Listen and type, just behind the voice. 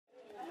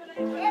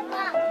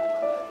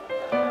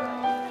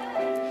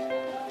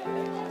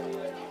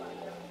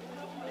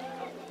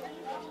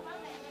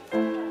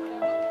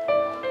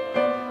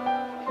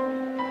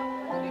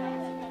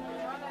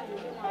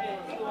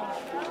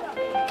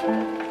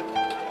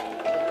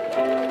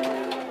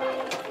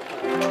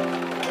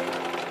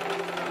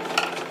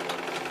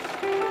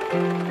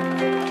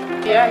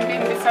Yambi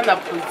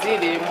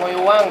ndisanaphuzile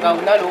moyo wanga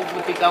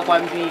unalovutika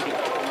kwambiri.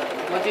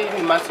 Kuti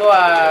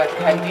nimasowa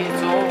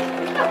thandizo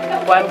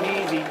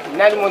kwambiri.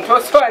 Nali muntu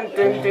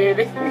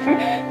osowantendere.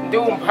 Ndi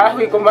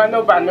umphawi koma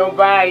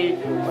nobanobayi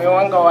moyo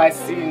wanga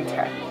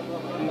wasintha.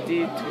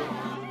 Ndithu.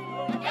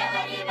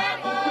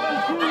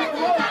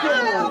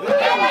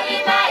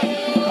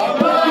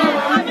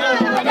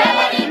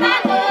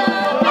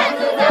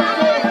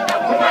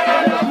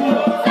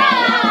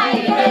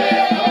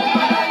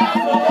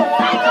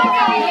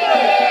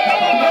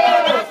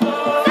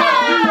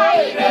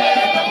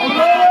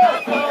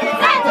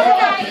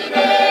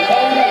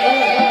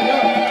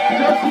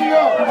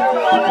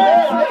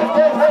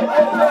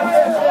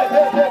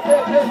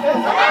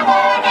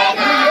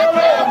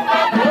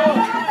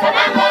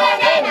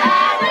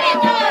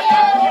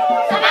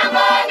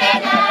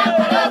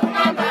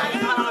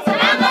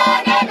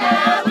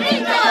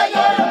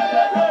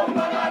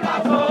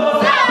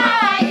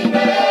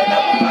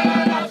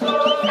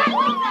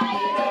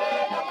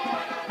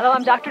 Hello,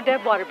 I'm Dr.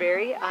 Deb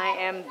Waterbury. I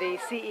am the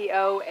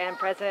CEO and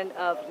President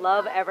of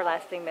Love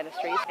Everlasting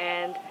Ministries,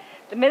 and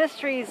the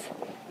ministry's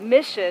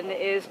mission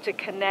is to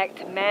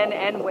connect men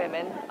and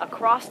women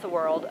across the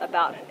world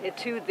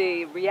to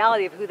the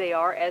reality of who they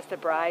are as the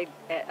bride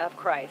of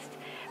Christ,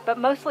 but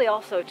mostly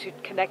also to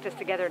connect us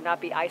together and not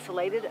be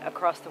isolated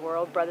across the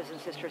world, brothers and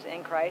sisters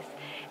in Christ.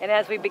 And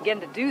as we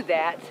begin to do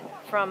that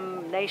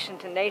from nation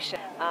to nation,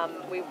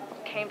 we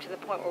came to the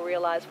point where we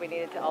realized we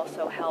needed to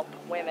also help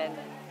women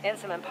in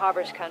some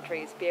impoverished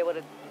countries be able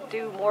to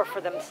do more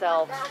for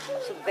themselves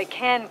so that they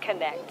can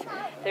connect.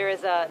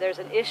 There's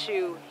an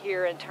issue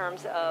here in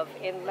terms of,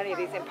 in many of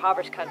these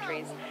impoverished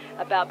countries,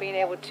 about being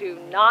able to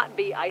not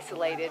be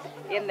isolated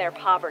in their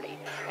poverty.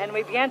 And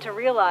we began to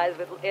realize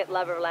with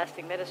Love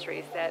Everlasting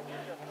Ministries that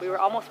we were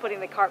almost putting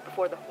the cart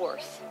before the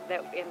horse,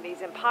 that in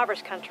these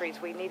impoverished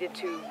countries we needed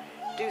to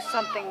do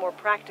something more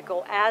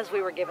practical as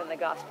we were given the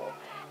gospel.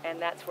 And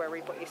that's where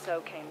Reap What You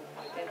Sow came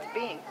into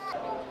being.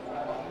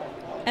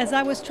 As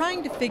I was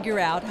trying to figure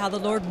out how the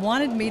Lord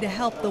wanted me to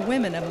help the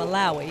women of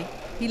Malawi,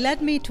 He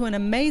led me to an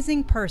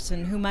amazing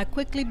person whom I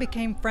quickly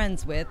became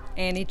friends with,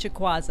 Annie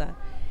Chikhwaza.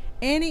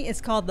 Annie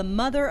is called the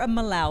Mother of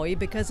Malawi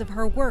because of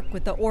her work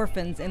with the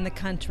orphans in the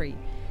country.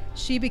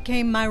 She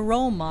became my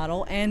role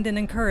model and an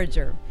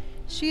encourager.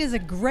 She is a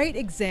great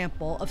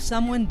example of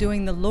someone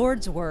doing the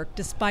Lord's work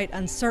despite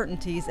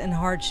uncertainties and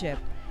hardship.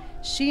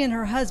 She and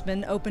her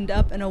husband opened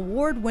up an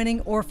award-winning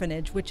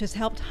orphanage which has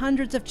helped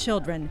hundreds of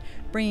children,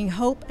 bringing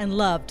hope and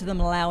love to the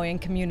Malawian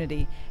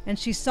community. And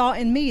she saw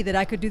in me that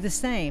I could do the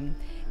same.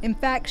 In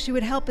fact, she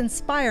would help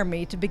inspire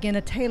me to begin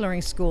a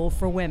tailoring school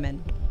for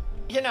women.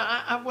 You know,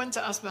 I once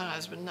asked my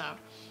husband now,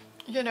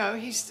 you know,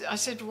 I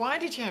said, why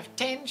did you have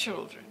 10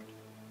 children?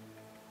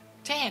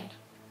 10.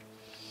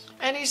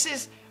 And he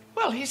says,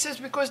 well,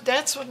 because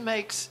that's what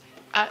makes,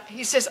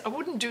 he says, I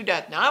wouldn't do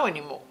that now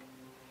anymore.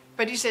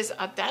 But he says,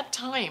 at that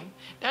time,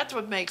 that's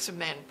what makes a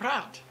man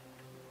proud.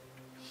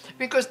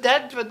 Because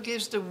that's what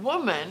gives the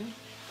woman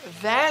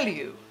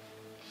value.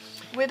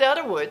 With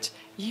other words,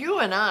 you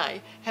and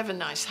I have a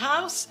nice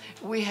house,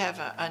 we have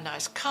a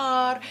nice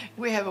car,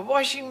 we have a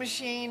washing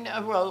machine,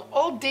 well,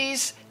 all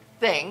these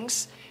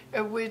things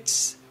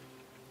which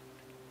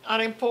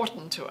are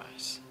important to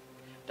us.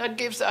 That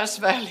gives us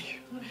value.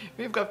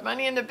 We've got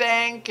money in the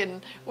bank,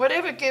 and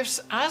whatever gives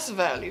us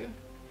value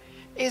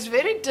is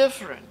very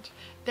different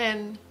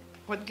than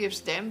what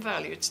gives them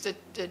value. It's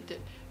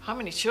how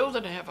many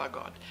children have I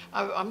got?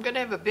 I'm going to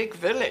have a big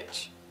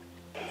village.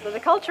 So the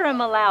culture in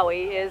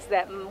Malawi is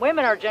that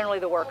women are generally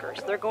the workers.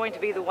 They're going to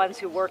be the ones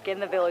who work in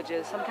the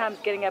villages, sometimes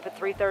getting up at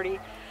 3:30,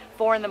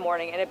 4 in the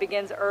morning, and it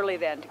begins early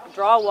then to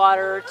draw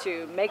water,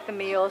 to make the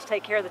meals,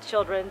 take care of the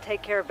children,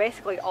 take care of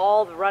basically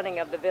all the running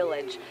of the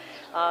village.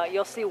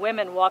 You'll see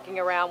women walking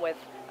around with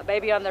a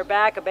baby on their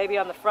back, a baby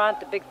on the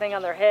front, a big thing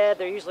on their head.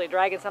 They're usually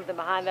dragging something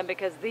behind them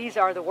because these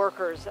are the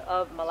workers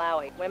of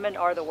Malawi. Women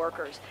are the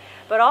workers.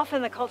 But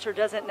often the culture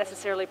doesn't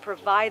necessarily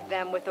provide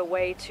them with a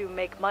way to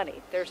make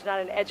money. There's not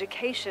an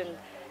education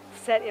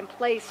set in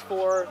place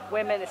for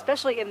women,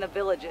 especially in the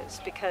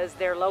villages, because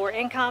they're lower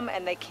income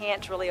and they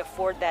can't really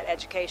afford that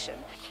education.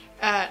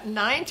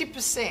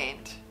 90%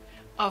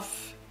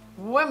 of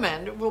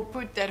women will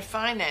put their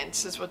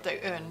finances, what they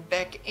earn,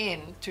 back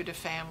into the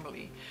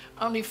family.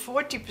 Only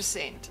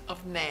 40%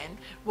 of men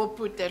will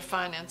put their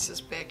finances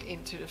back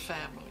into the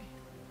family.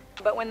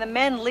 But when the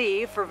men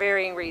leave for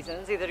varying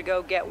reasons, either to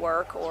go get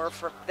work or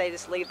they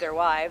just leave their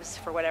wives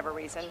for whatever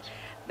reason,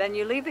 then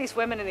you leave these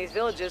women in these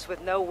villages with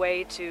no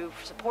way to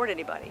support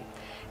anybody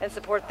and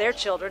support their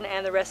children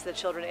and the rest of the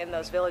children in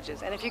those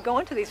villages. And if you go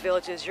into these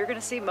villages, you're going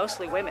to see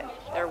mostly women.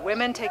 They're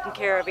women taking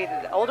care of either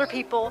the older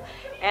people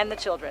and the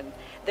children.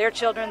 Their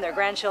children, their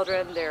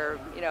grandchildren, their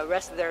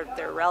rest of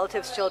their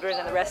relatives' children,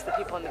 and the rest of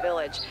the people in the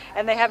village.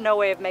 And they have no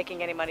way of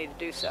making any money to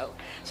do so.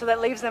 So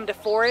that leaves them to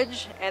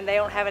forage, and they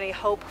don't have any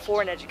hope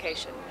for an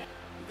education.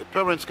 The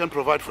parents can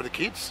provide for the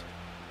kids,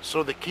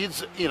 so the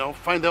kids,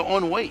 find their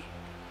own way.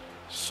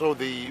 So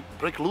they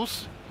break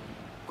loose,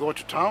 go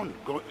to town,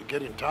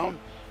 get in town,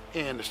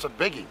 and start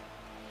begging.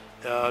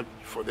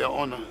 for their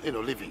own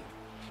living.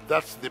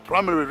 That's the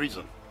primary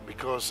reason.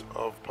 Because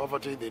of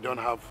poverty, they don't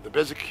have the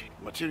basic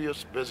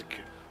materials, basic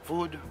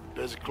food,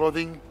 basic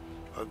clothing.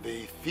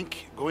 They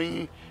think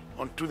going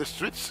onto the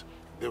streets,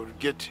 they will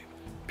get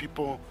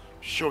people,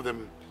 show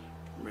them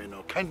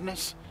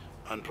kindness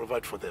and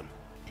provide for them.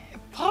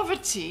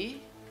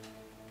 Poverty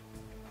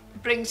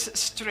brings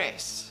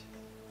stress,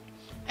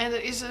 and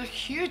there is a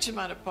huge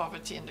amount of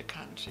poverty in the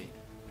country.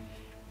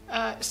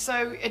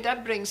 So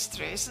that brings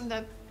stress, and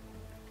that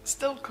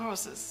still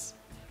causes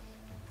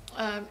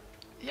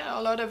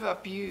a lot of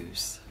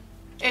abuse.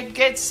 It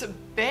gets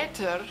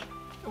better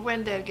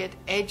when they get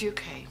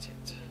educated.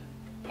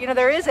 You know,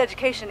 there is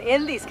education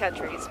in these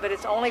countries, but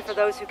it's only for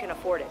those who can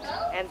afford it.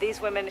 And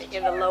these women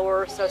in the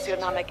lower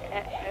socioeconomic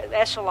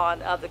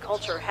echelon of the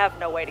culture have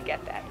no way to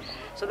get that.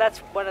 So that's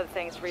one of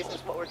the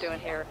reasons what we're doing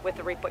here with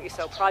the Reap What You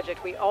Sow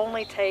project. We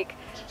only take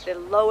the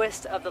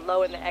lowest of the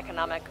low in the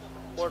economic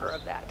order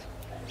of that.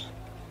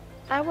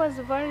 I was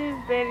very,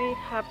 very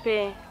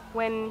happy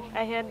when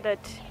I heard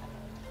that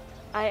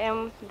I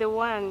am the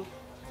one,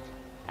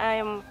 I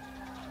am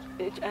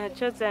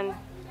chosen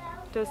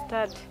to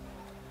start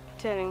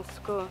teaching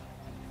school.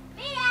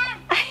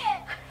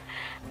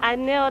 I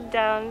knelt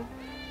down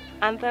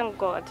and thanked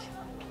God,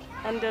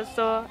 and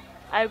so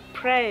I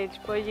prayed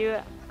for you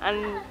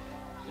and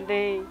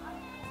the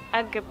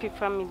Agape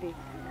family,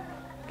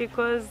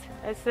 because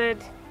I said,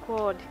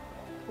 God,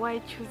 why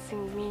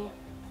choosing me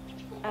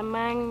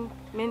among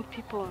many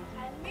people?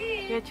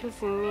 You're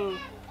choosing me.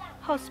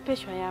 How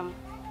special I am.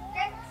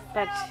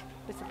 But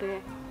it's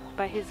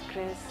by His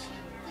grace.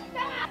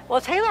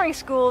 Well, tailoring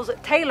schools,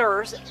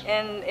 tailors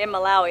in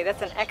Malawi,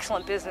 that's an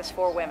excellent business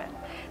for women.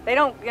 They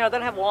don't, they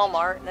don't have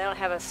Walmart, they don't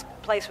have a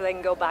place where they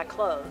can go buy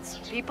clothes.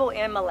 People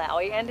in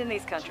Malawi and in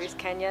these countries,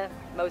 Kenya,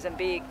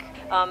 Mozambique,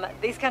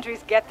 these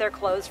countries get their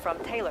clothes from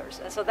tailors.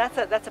 And so that's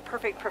a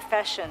perfect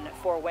profession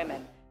for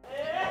women.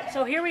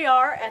 So here we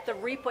are at the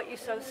Reap What You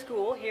Sow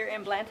school here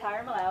in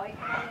Blantyre, Malawi.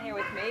 Come in here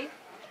with me.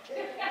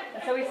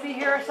 And so we see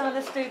here are some of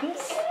the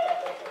students.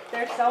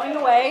 They're sewing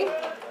away.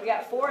 We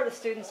got 4 of the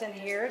students in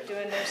here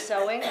doing their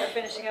sewing. They're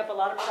finishing up a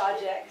lot of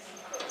projects.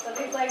 So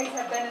these ladies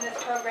have been in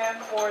this program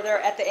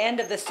they're at the end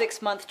of the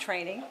 6-month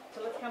training.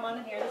 So let's come on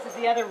in here. This is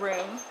the other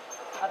room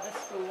of the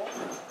school.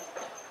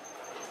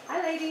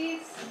 Hi,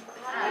 ladies.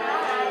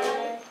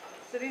 Hi.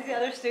 So these are the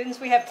other students.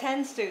 We have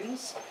 10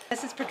 students.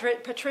 This is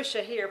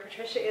Patricia here.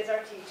 Patricia is our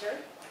teacher.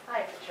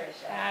 Hi,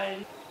 Patricia.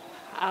 Hi.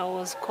 I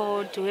was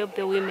called to help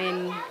the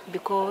women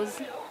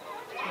because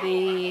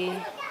they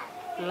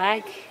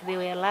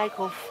were lack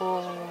of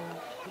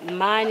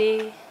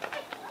money,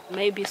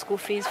 maybe school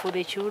fees for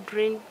the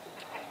children,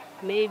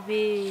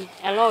 maybe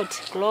a lot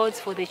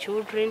clothes for the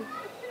children.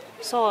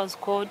 So I was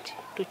called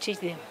to teach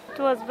them. It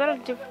was very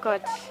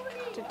difficult,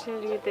 to tell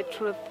you the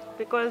truth,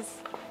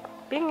 because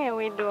being a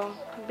widow,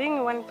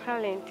 being one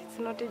parent, it's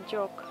not a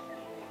joke,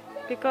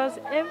 because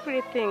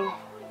everything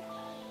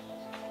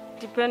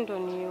depends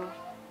on you.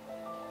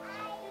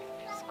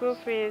 School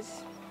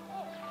fees,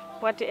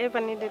 whatever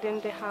needed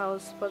in the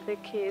house for the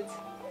kids,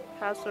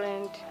 house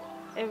rent,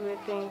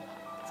 everything.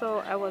 So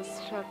I was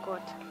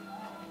struggled.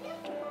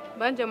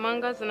 Banje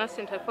manga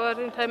zinasintha for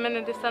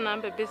imene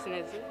ndisanayambe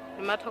business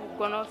ndimatha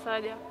kugona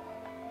usadya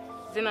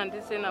zina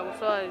ndisina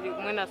kusowa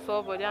mwina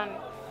sobo jani.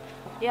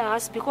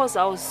 Yes, because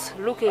I was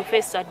looking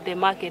first at the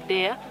market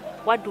there,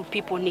 what do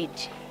people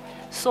need?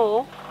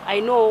 So I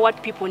know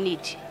what people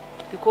need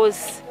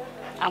because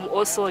I'm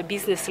also a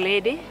business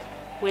lady.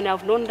 When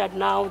I've known that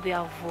now they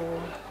have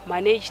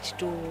managed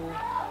to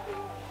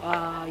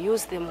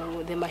use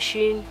the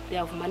machine, they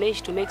have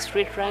managed to make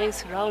straight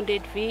lines,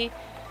 rounded V,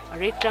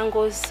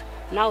 rectangles.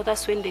 Now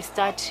that's when they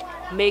start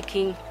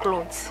making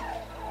clothes.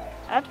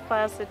 At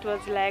first it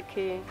was like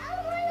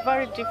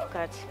very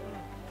difficult.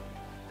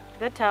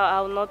 That's how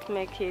I will not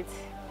make it.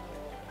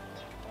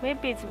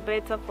 Maybe it's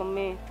better for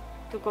me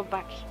to go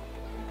back.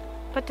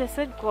 But I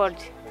said, God,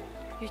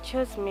 you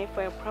chose me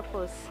for a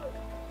purpose.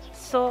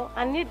 So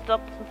I need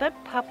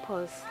that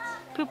purpose,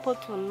 people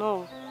to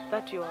know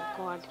that you are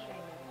God.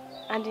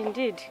 And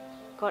indeed,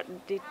 God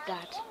did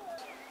that.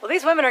 Well,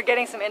 these women are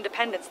getting some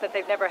independence that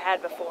they've never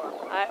had before.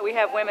 We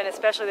have women,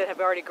 especially that have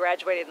already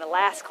graduated in the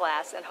last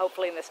class, and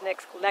hopefully in this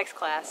next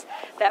class,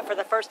 that for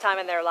the first time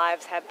in their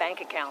lives have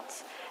bank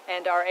accounts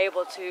and are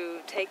able to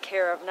take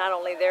care of not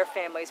only their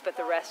families, but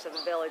the rest of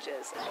the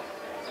villages.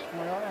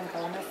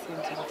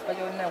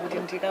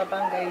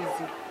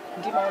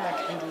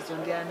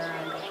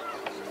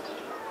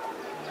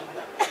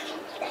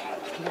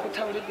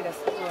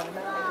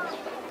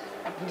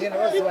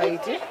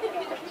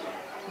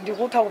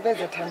 Ndikuta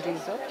kupeza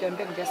thandizo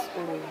jambe nja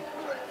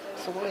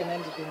sukulu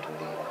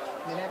inandipindulira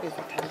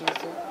ndinapeza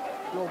thandizo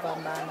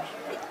lopambana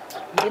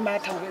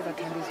ndimatha kupeza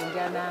thandizo ndi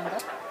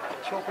ananga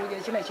chokudya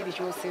china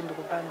chilichonse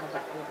ndikupanga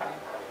pakulu.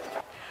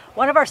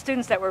 One of our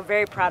students that we're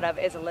very proud of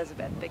is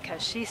Elizabeth,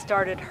 because she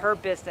started her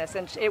business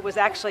and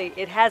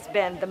it has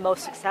been the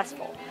most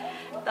successful.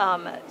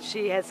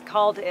 She has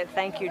called it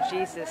Thank You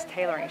Jesus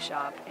Tailoring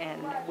Shop,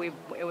 and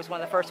it was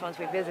one of the first ones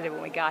we visited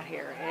when we got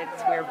here.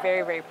 We're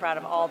very, very proud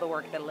of all the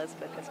work that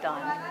Elizabeth has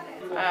done.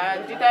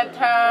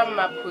 Nditatha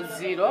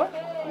maphunziro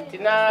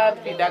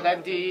ndinapitaga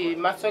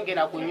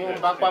ndimasokera ku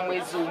nyumba kwa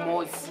mwezi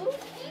umodzi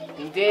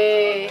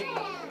nde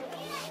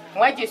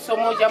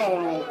mwachisomo cha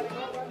Mulungu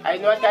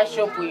ainota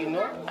shopu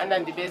ino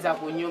anandipeza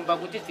ku nyumba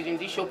kuti tili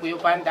ndi shopu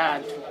yopanda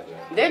anthu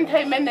nde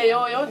nthawi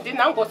imeneyoyo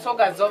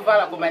ndinangosoka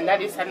zovala koma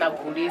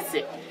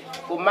ndalisanagulise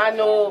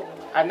komano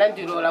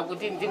anandilola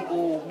kuti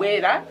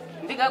ndingobwera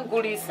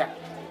ndikagulisa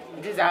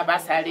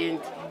ndizabasa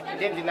lendi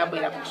nde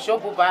ndinabwera ku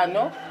shopu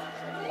pano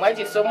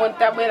mwachisomo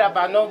ntabwera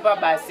panopa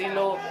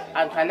basino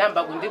anthu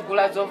anamba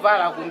kundigula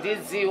zovala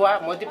kundiziwa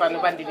moti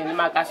panopa ndili ndi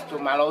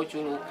makasitomala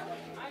ochuluka.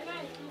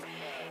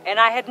 And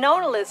I had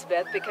known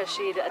Elizabeth because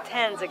she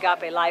attends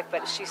Agape Life,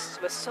 but she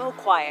was so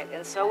quiet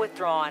and so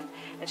withdrawn,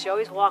 and she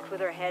always walked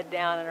with her head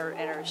down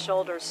and her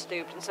shoulders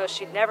stooped, and so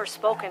she'd never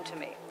spoken to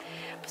me.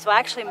 So I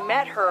actually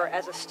met her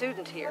as a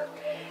student here,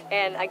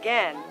 and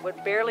again,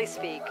 would barely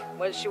speak.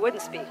 Well, she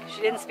wouldn't speak.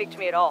 She didn't speak to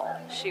me at all.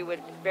 She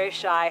would, very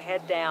shy,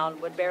 head down,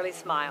 would barely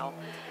smile.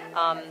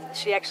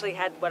 She actually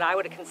had what I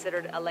would have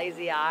considered a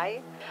lazy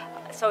eye.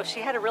 So she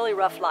had a really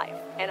rough life,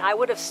 and I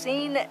would have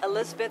seen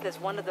Elizabeth as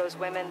one of those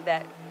women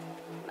that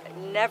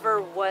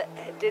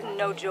didn't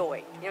know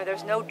joy. You know,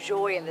 there's no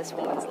joy in this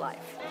woman's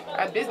life.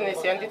 A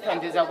business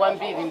yandithandiza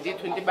kwambiri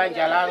ndithu ndi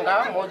banja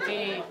langa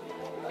moti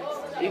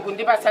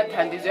ikundipatsa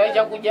thandizo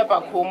ya kudya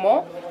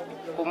pakhomo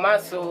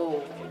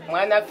komanso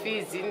mwana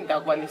fizi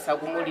ndakwanisa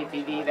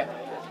kumulipirira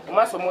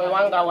komanso moyo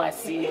wanga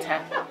wasintha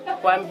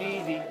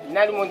kwambiri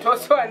nali munthu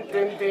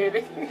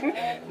osawamtendere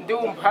ndi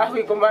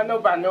umphawi komano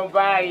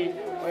panopayi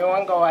moyo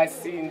wanga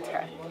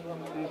wasintha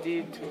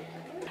ndithu.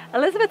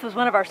 Elizabeth was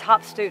one of our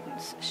top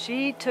students.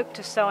 She took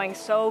to sewing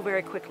so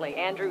very quickly.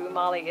 Andrew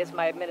Umali is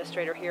my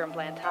administrator here in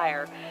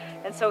Blantyre.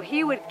 And so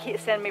he would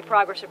send me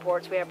progress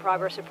reports. We have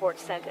progress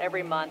reports sent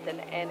every month,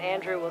 and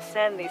Andrew will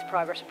send these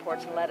progress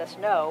reports and let us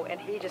know. And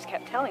he just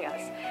kept telling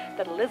us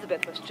that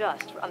Elizabeth was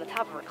just on the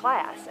top of her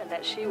class and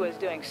that she was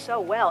doing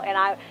so well.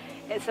 And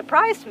it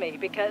surprised me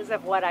because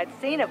of what I'd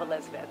seen of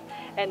Elizabeth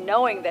and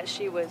knowing that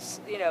she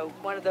was, you know,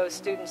 one of those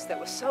students that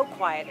was so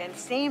quiet and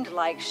seemed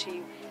like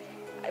she,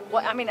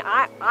 well, I mean,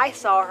 I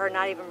saw her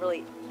not even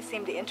really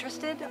seemed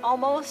interested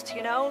almost,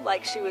 you know,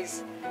 like she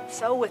was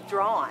so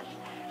withdrawn.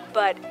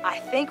 But I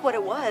think what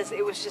it was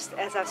just,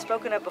 as I've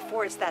spoken of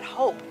before, it's that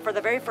hope. For the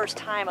very first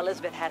time,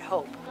 Elizabeth had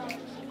hope.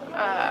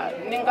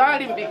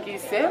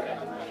 Ningalimbikise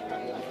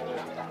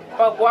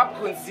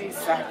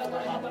pakuwaphunzisa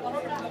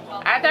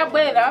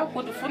atabwera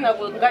kutufuna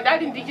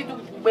ngadali ndichiti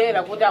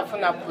kubwera kuti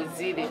afuna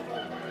aphunzire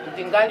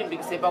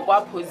ndingalimbikise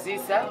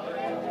pakuwaphunzisa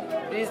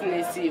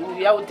business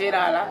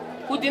yauterala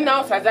kuti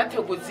nawo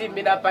sazathe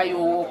kuzimira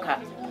payoka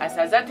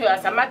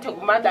asamathe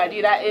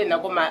kumadalira ena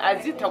koma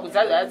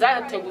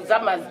azathe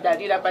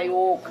kuzamazidalira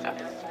payoka.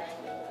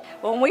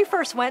 When we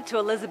first went to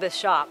Elizabeth's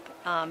shop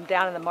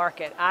down in the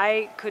market,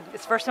 it's the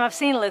first time I've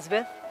seen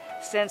Elizabeth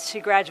since she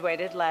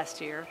graduated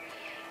last year.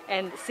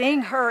 And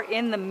seeing her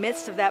in the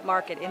midst of that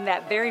market, in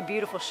that very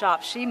beautiful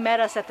shop, she met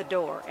us at the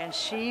door and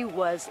she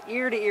was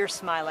ear to ear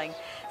smiling,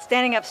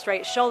 standing up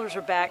straight, shoulders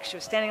were back, she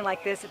was standing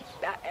like this.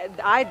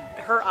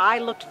 Her eye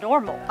looked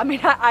normal. I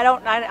mean, I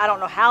don't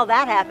know how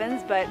that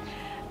happens, but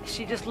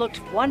she just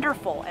looked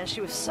wonderful and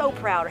she was so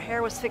proud. Her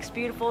hair was fixed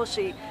beautiful,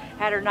 she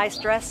had her nice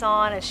dress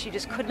on, and she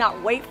just could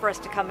not wait for us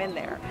to come in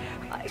there.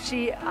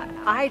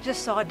 I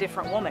just saw a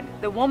different woman.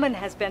 The woman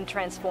has been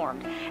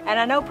transformed. And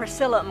I know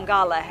Priscilla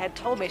Mgala had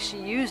told me she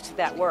used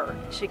that word.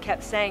 She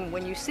kept saying,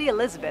 when you see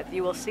Elizabeth,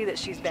 you will see that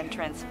she's been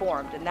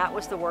transformed. And that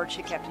was the word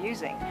she kept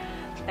using.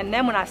 And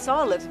then when I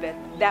saw Elizabeth,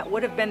 that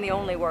would have been the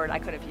only word I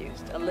could have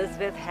used.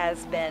 Elizabeth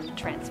has been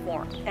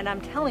transformed. And I'm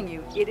telling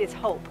you, it is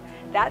hope.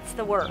 That's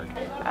the word.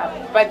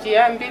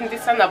 Pachiyambi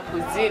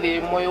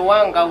ndisanaphunzire moyo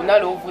wanga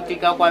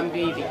unalovutika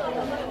kwambiri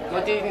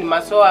moti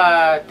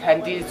ndimasowa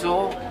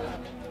thandizo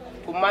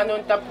kumano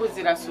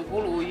ntaphunzira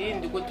sukulu iyi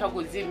ndikutha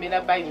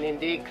kuzimira paine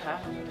ndekha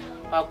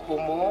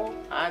pakhomo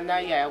ana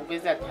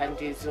yakupeza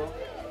thandizo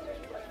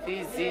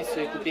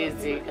fiziso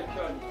ikupezeka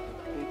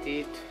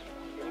ndithu.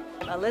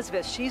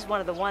 Elizabeth, she's one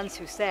of the ones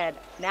who said,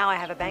 now I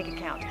have a bank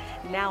account,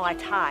 now I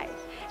tithe.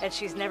 And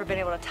she's never been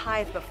able to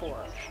tithe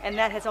before. And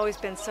that has always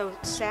been so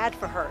sad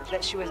for her,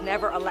 that she was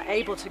never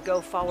able to go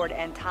forward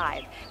and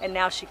tithe. And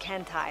now she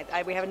can tithe.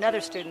 We have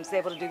another student who's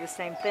able to do the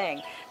same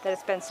thing, that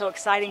it's been so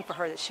exciting for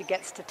her that she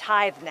gets to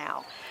tithe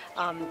now.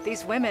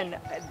 These women,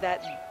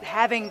 that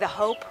having the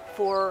hope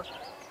for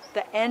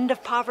the end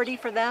of poverty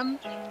for them,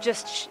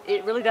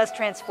 it really does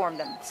transform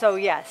them. So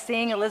yeah,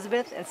 seeing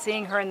Elizabeth and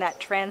seeing her in that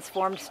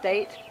transformed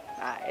state,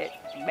 it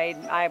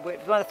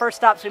was one of the first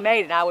stops we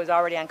made, and I was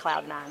already on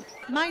cloud 9.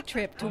 My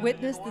trip to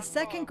witness the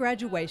second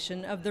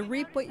graduation of the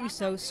Reap What You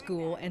Sow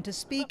school and to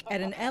speak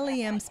at an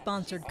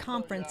LEM-sponsored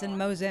conference in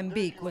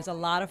Mozambique was a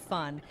lot of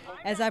fun,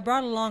 as I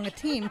brought along a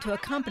team to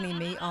accompany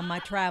me on my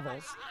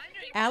travels.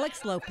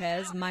 Alex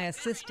Lopez, my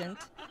assistant,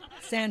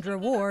 Sandra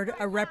Ward,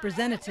 a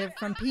representative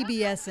from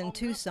PBS in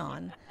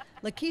Tucson,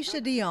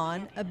 Lakeisha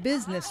Dion, a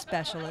business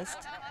specialist,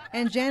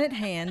 and Janet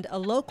Hand, a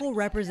local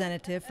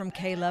representative from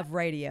K-Love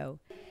Radio.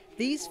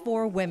 These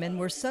 4 women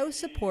were so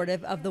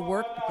supportive of the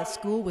work that the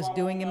school was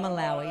doing in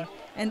Malawi,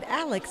 and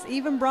Alex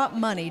even brought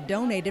money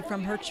donated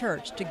from her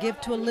church to give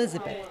to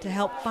Elizabeth to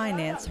help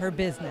finance her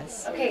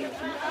business. Okay,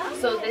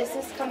 so this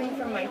is coming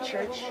from my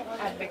church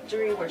at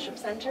Victory Worship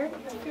Center,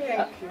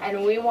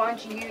 and we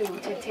want you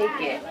to take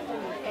it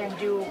and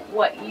do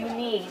what you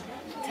need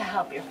to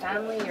help your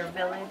family, your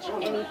village,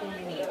 anything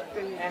you need.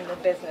 And the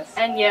business.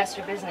 And yes,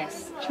 your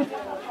business.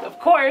 Of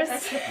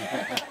course.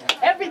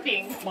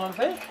 Everything. Mom,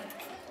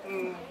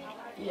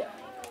 yeah,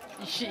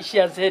 she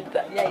has said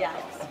that. Yeah.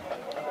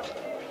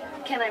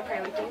 Can I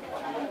pray with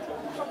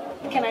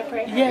you? Can I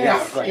pray?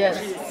 Yes,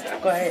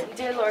 yes. Go ahead.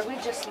 Dear Lord, we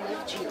just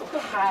lift you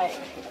high.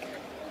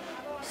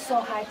 So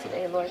high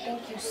today, Lord.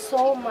 Thank you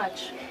so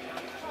much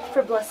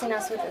for blessing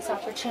us with this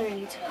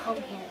opportunity to come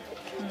here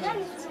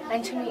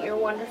and to meet your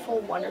wonderful,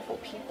 wonderful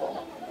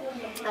people.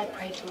 I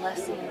pray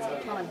blessings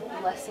upon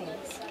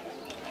blessings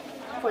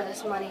for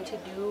this money to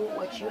do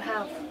what you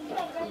have,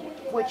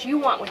 what you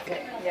want with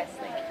it. Yes,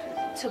 thank you.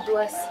 To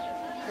bless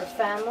her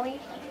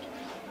family,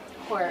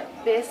 her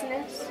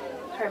business,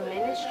 her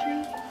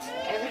ministry,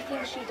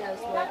 everything she does,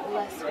 Lord,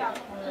 bless her.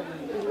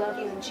 We love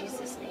you in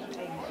Jesus' name.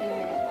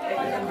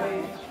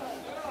 Amen.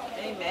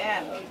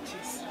 Amen. Amen.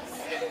 Jesus.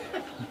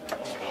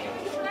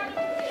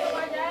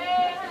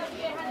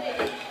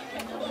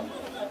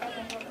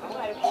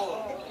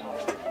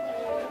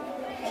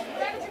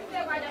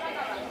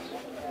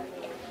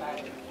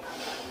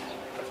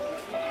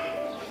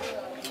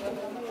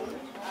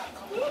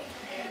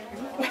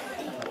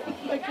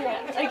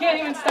 I can't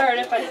even start.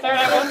 If I start,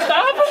 I won't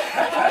stop.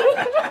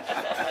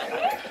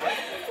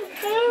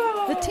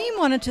 The team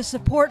wanted to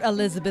support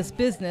Elizabeth's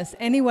business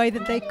any way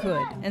that they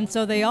could, and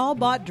so they all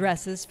bought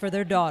dresses for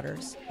their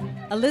daughters.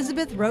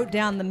 Elizabeth wrote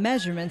down the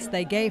measurements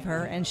they gave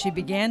her, and she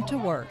began to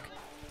work.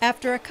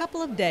 After a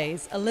couple of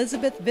days,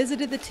 Elizabeth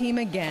visited the team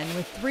again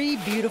with 3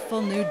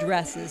 beautiful new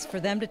dresses for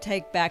them to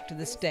take back to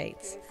the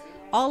States.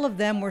 All of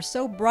them were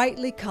so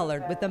brightly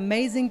colored with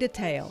amazing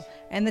detail,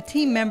 and the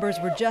team members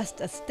were just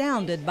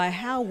astounded by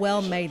how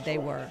well made they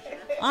were.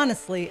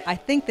 Honestly, I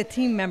think the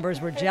team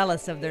members were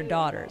jealous of their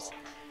daughters.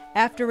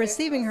 After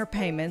receiving her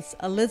payments,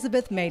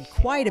 Elizabeth made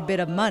quite a bit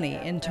of money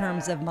in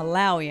terms of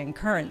Malawian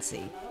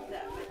currency.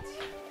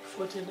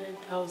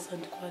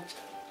 49,000 kwacha.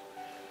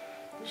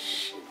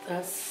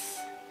 That's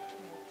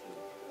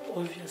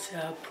obviously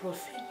a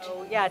profit.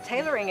 Yeah,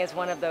 tailoring is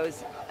one of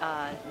those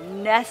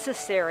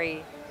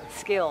necessary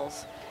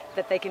skills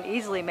that they can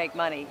easily make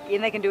money.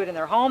 And they can do it in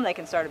their home, they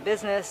can start a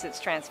business, it's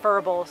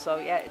transferable. So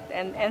yeah,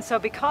 and so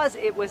because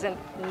it was a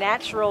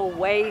natural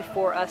way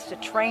for us to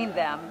train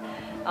them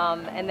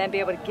and then be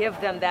able to give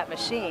them that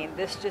machine,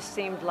 this just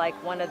seemed like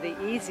one of the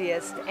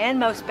easiest and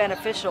most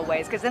beneficial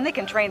ways, because then they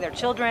can train their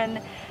children,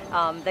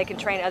 they can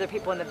train other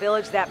people in the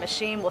village. That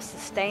machine will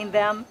sustain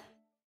them.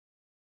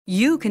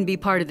 You can be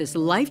part of this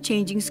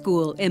life-changing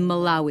school in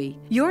Malawi.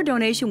 Your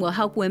donation will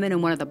help women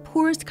in one of the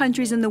poorest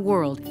countries in the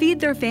world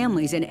feed their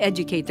families and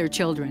educate their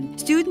children.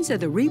 Students of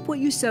the Reap What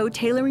You Sow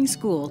Tailoring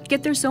School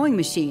get their sewing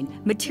machine,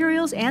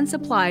 materials, and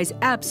supplies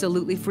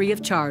absolutely free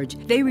of charge.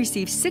 They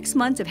receive 6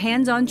 months of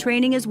hands-on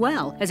training as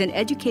well as an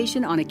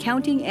education on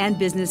accounting and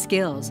business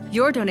skills.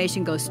 Your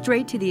donation goes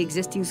straight to the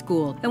existing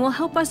school and will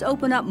help us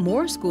open up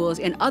more schools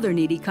in other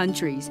needy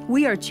countries.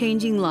 We are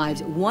changing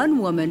lives one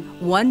woman,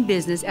 one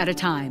business at a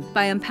time.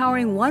 By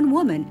empowering one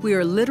woman, we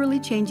are literally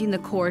changing the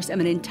course of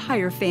an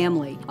entire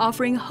family,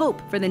 offering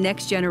hope for the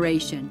next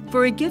generation.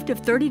 For a gift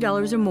of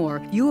 $30 or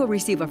more, you will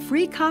receive a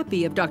free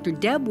copy of Dr.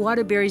 Deb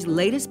Waterbury's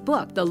latest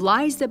book, The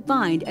Lies That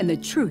Bind and the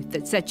Truth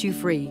That Sets You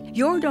Free.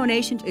 Your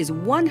donation is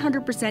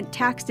 100%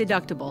 tax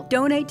deductible.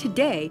 Donate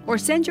today or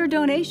send your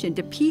donation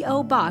to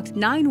P.O. Box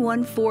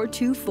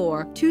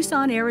 91424,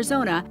 Tucson,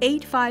 Arizona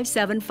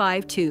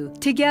 85752.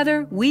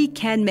 Together, we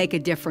can make a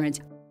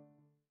difference.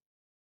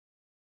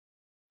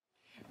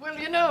 Well,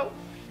 you know,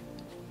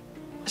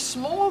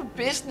 small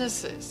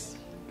businesses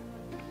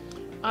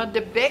are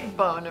the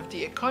backbone of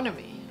the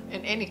economy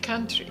in any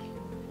country.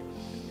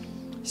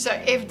 So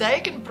if they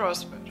can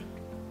prosper,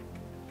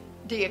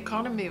 the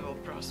economy will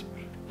prosper.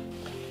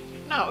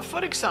 Now,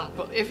 for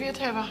example, if you'd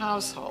have a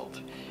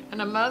household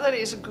and a mother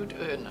is a good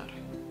earner,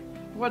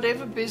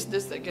 whatever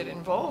business they get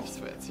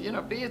involved with, you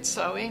know, be it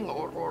sewing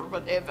or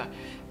whatever,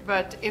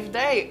 but if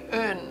they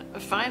earn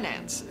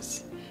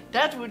finances,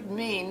 that would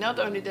mean not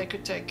only they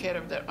could take care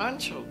of their own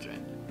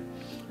children,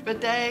 but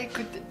they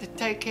could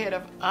take care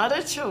of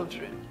other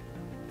children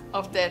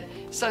of that.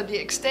 So the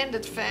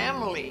extended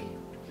family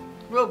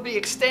will be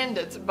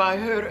extended by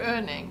her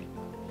earning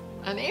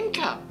an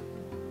income.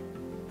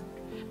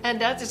 And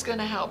that is going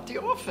to help the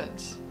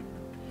orphans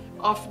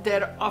of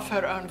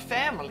her own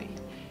family,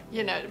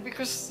 you know,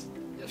 because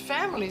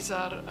families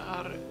are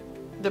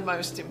the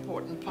most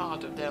important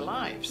part of their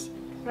lives.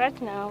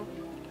 Right now,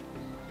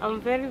 I'm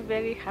very,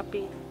 very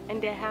happy.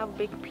 And I have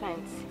big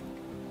plans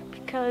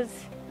because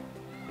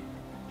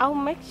I'll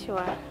make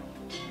sure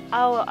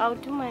I'll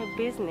do my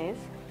business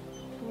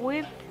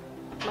with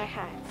my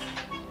heart,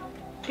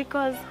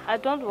 because I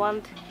don't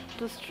want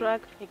to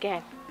struggle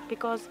again,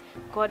 because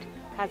God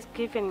has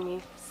given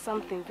me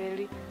something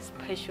very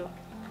special.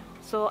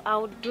 So I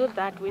will do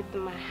that with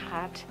my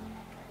heart,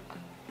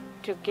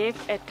 to give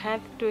a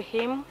tithe to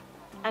Him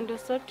and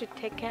also to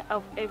take care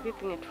of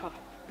everything at home.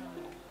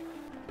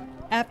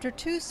 After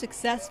 2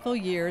 successful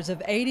years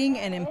of aiding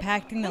and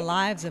impacting the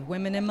lives of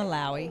women in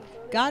Malawi,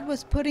 God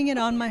was putting it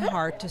on my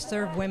heart to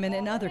serve women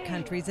in other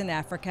countries in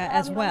Africa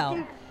as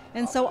well.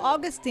 And so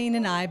Augustine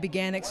and I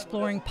began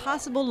exploring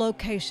possible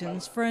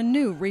locations for a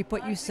new Reap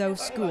What You Sow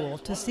school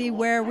to see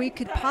where we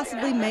could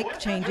possibly make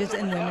changes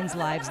in women's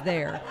lives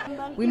there.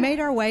 We made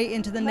our way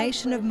into the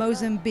nation of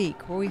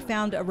Mozambique, where we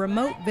found a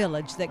remote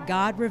village that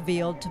God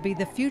revealed to be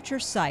the future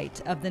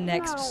site of the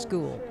next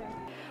school.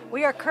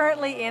 We are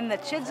currently in the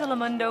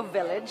Chikhwaza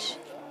village.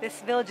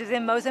 This village is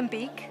in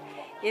Mozambique.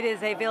 It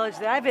is a village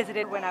that I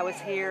visited when I was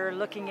here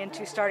looking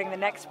into starting the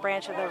next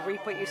branch of the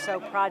Reap What You Sow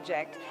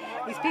project.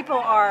 These people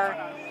are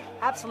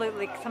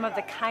absolutely some of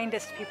the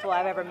kindest people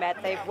I've ever met.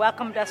 They've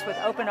welcomed us with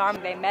open arms.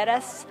 They met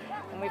us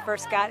when we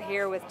first got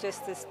here with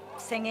just this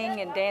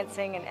singing and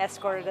dancing and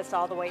escorted us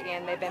all the way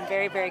in. They've been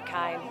very, very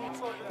kind.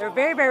 They're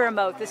very, very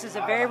remote. This is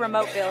a very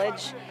remote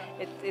village.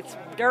 It's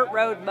dirt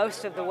road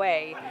most of the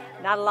way.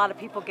 Not a lot of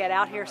people get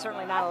out here,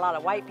 certainly not a lot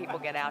of white people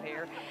get out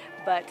here.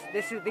 But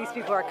these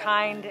people are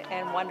kind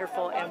and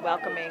wonderful and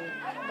welcoming,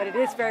 but it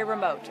is very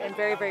remote and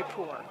very, very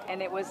poor.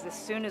 And it was as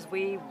soon as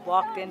we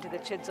walked into the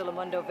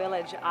Chikhwaza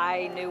village,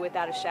 I knew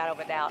without a shadow of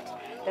a doubt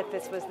that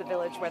this was the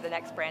village where the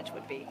next branch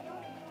would be.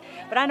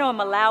 But I know in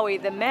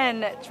Malawi, the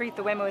men treat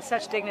the women with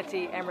such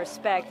dignity and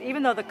respect,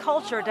 even though the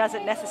culture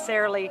doesn't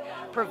necessarily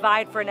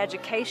provide for an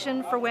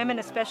education for women,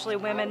 especially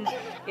women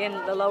in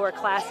the lower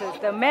classes.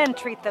 The men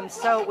treat them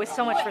with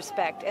so much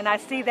respect, and I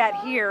see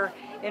that here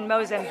in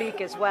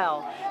Mozambique as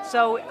well.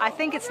 So I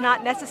think it's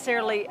not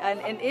necessarily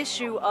an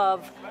issue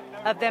of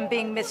them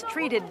being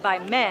mistreated by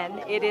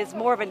men. It is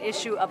more of an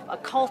issue of a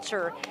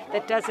culture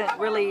that doesn't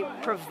really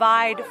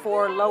provide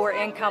for lower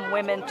income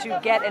women to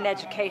get an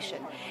education.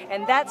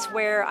 And that's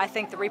where I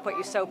think the Reap What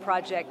You Sow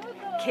project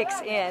kicks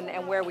in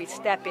and where we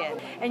step in.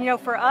 And you know,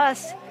 for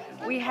us,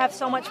 we have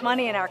so much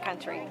money in our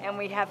country, and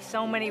we have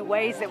so many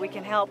ways that we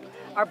can help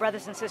our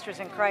brothers and sisters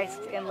in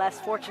Christ in less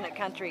fortunate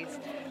countries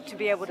to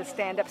be able to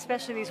stand up,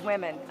 especially these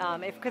women.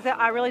 Because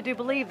I really do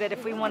believe that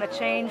if we want to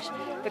change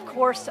the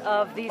course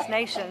of these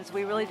nations,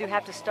 we really do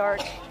have to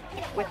start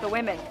with the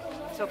women.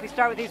 So if we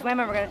start with these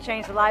women, we're going to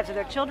change the lives of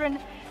their children,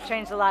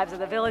 change the lives of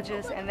the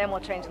villages, and then we'll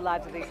change the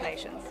lives of these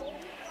nations.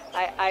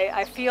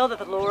 I feel that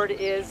the Lord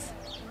is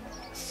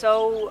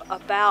so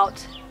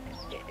about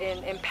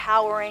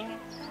empowering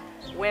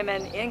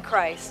women in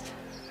Christ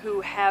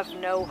who have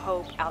no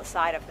hope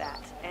outside of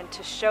that, and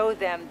to show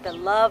them the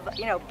love,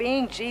 you know,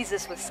 being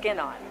Jesus with skin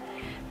on,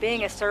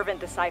 being a servant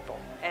disciple.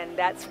 And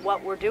that's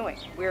what we're doing.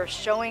 We're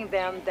showing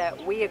them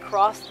that we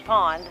across the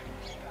pond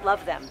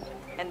love them,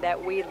 and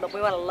that we want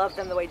to love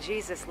them the way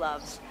Jesus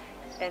loves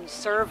and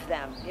serve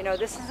them. You know,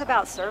 this is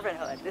about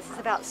servanthood. This is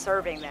about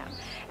serving them.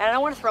 And I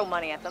don't want to throw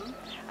money at them.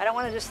 I don't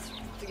want to just,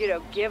 you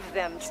know, give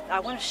them. I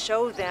want to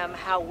show them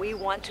how we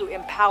want to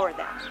empower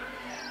them,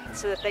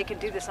 so that they can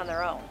do this on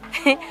their own.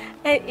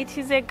 It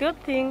is a good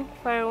thing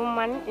for a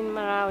woman in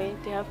Malawi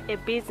to have a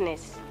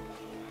business,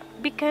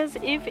 because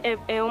if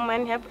a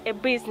woman have a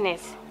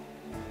business,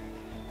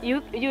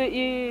 you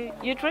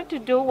try to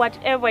do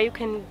whatever you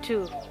can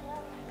do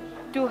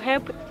to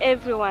help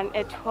everyone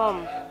at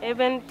home,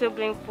 even to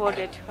bring food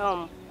at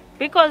home.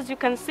 Because you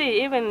can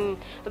see, even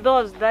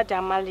those that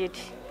are married,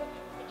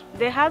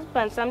 the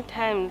husband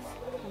sometimes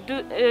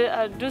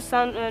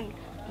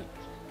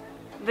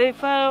they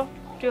fail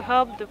to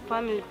help the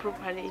family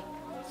properly.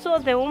 So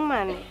the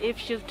woman, if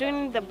she's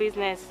doing the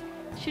business,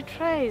 she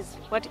tries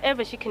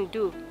whatever she can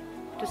do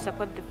to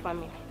support the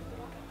family.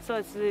 So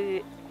it's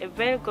a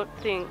very good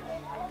thing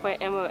for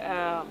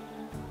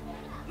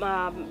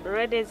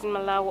ladies in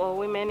Malawi or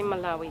women in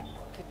Malawi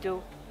to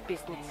do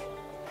business.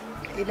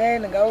 Ine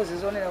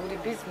ngawuzizonera kuti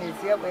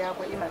business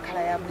yako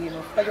imakhala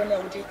yabwino pachonera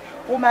kuti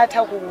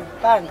umatha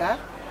kupanga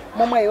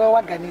momwe iwe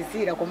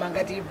waganizira, koma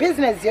ngati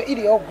business yo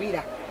ili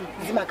yogwira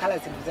zimakhala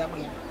zinthu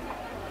zabwino.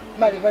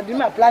 Malipa ndi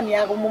maplani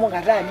yako momwe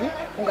ngatani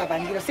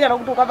ungapangira, siyana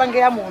kuti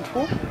ukapangira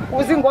munthu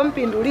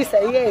uzingompindulisa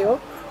iyeyo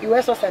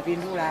iweso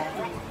sapindula.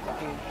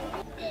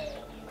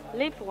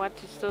 Leave what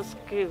is so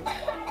skilled.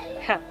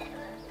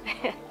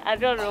 I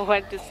don't know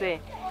what to say.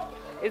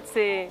 It's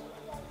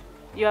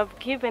you have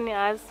given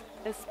us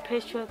a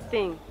special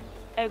thing,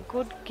 a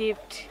good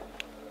gift.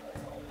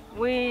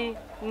 We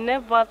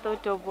never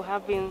thought of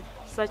having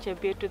such a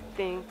beautiful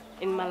thing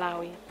in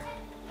Malawi,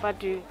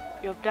 but you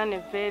have done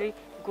a very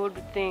good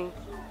thing.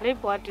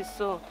 Leave what you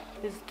saw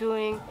is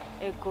doing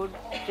a good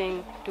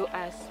thing to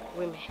us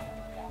women.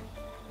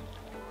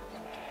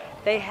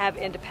 they have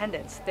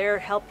independence. They're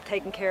help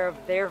taking care of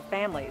their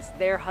families,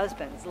 their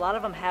husbands. A lot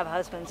of them have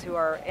husbands who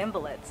are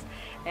invalids,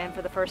 and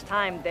for the first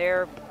time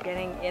they're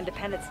getting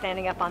independent,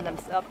 standing up on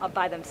up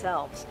by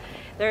themselves.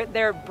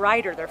 They're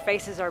brighter, their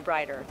faces are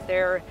brighter.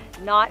 They're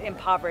not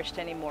impoverished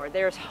anymore.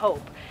 There's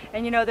hope.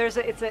 And you know,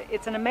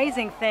 it's an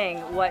amazing thing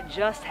what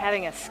just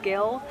having a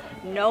skill,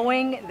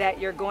 knowing that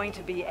you're going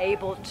to be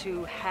able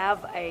to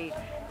have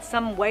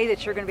some way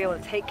that you're going to be able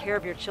to take care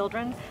of your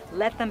children,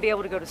 let them be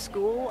able to go to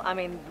school. I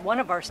mean, one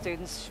of our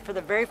students, for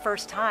the very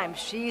first time,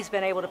 she's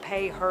been able to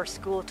pay her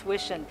school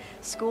tuition,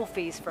 school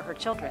fees for her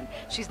children.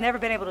 She's never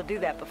been able to do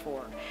that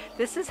before.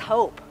 This is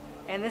hope,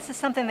 and this is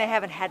something they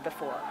haven't had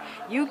before.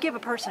 You give a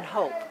person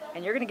hope,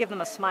 and you're going to give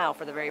them a smile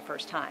for the very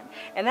first time.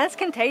 And that's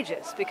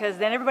contagious, because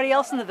then everybody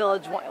else in the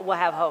village will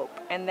have hope.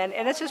 And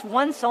it's just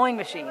one sewing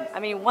machine.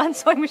 I mean, one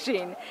sewing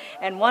machine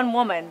and one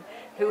woman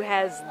who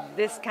has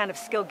this kind of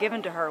skill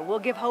given to her will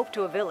give hope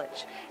to a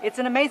village. It's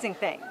an amazing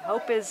thing.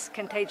 Hope is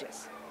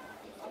contagious.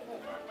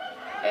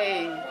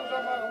 Hey,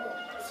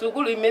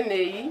 sukulu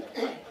imeneyi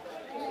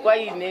kwa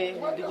ine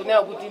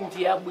ndikunena kuti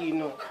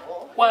ndiyabwino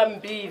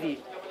kwambiri,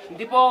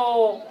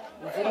 ndipo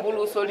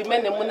vumbuluso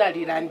limene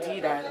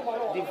munalilandira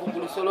ndi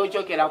vumbuluso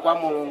lochokera kwa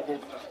Mulungu.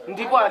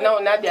 Ndipo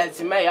anaonadi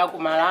azimayi aku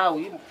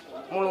Malawi,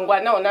 Mulungu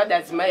anaonadi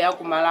azimayi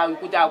aku Malawi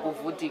kuti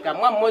akuvutika.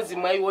 Mwa mmodzi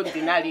mwa iwo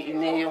ndinali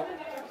ineyo.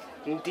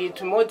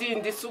 Ndithu moti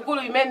ndi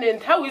sukulu imene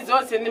nthawi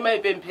zonse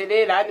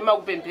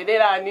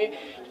ndimakupemphererani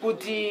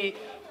kuti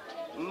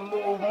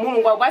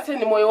Mulungu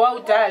akwaseni moyo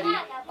wautali,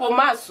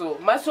 komanso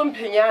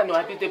masomphenyano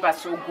apite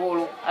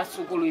pasogolo a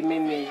sukulu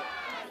imeneyi.